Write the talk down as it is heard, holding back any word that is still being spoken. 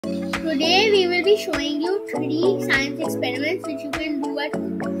Today we will be showing you 3 science experiments which you can do at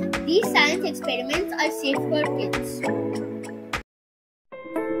home. These science experiments are safe for kids.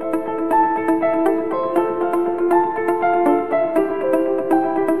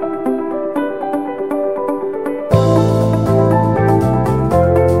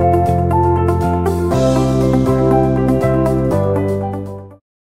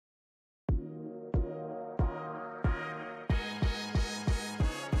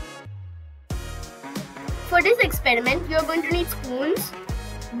 For this experiment, you are going to need spoons,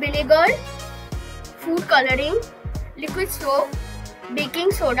 vinegar, food coloring, liquid soap,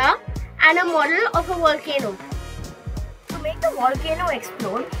 baking soda, and a model of a volcano. To make the volcano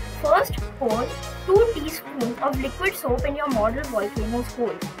explode, first pour 2 teaspoons of liquid soap in your model volcano's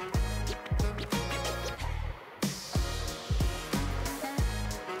hole.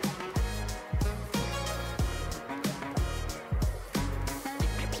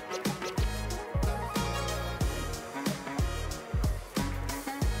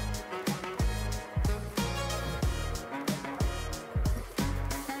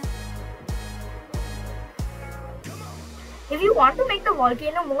 If you want to make the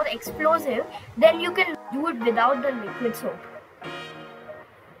volcano more explosive, then you can do it without the liquid soap.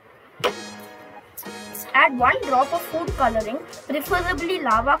 Add 1 drop of food coloring, preferably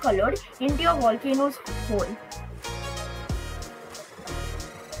lava colored, into your volcano's hole.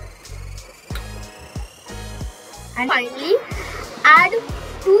 And finally, add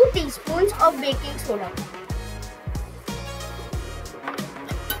 2 teaspoons of baking soda.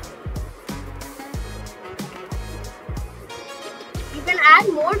 You can add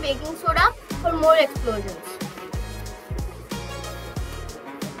more baking soda for more explosions.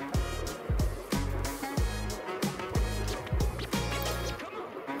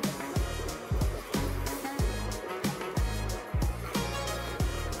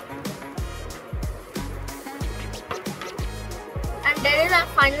 And there is our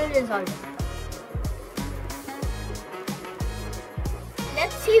final result.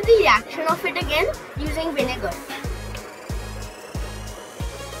 Let's see the reaction of it again using vinegar.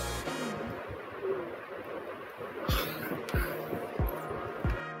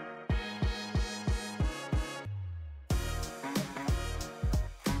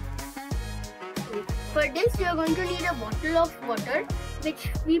 For this, we are going to need a bottle of water which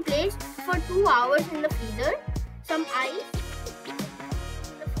we placed for 2 hours in the freezer, some ice in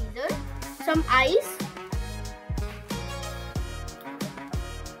the freezer, some ice,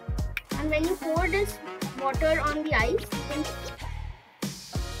 and when you pour this water on the ice, you can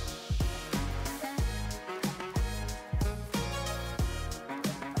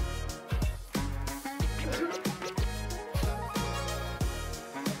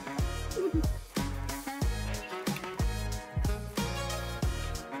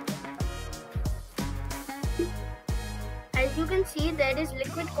As you can see, there is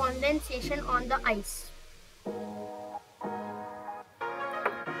liquid condensation on the ice.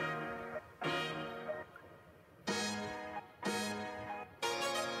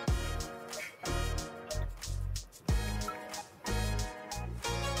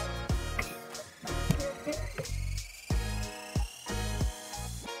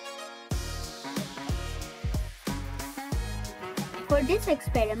 For this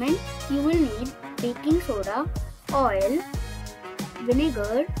experiment, you will need baking soda, oil,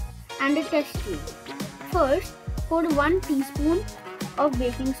 vinegar, and a test tube. First, pour 1 teaspoon of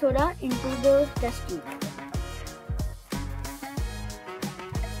baking soda into the test tube.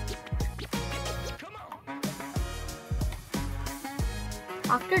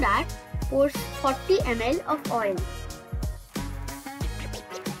 After that, pour 40 ml of oil.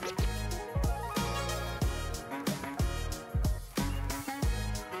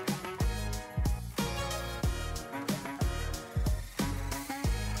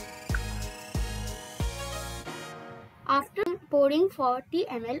 After pouring 40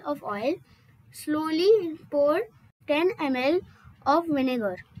 ml of oil, slowly pour 10 ml of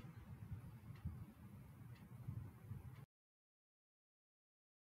vinegar.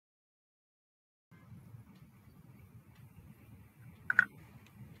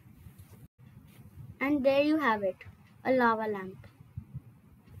 And there you have it, a lava lamp.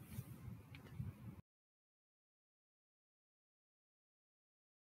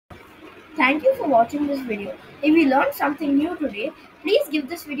 Thank you for watching this video. If you learned something new today, please give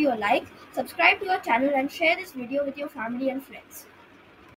this video a like, subscribe to our channel and share this video with your family and friends.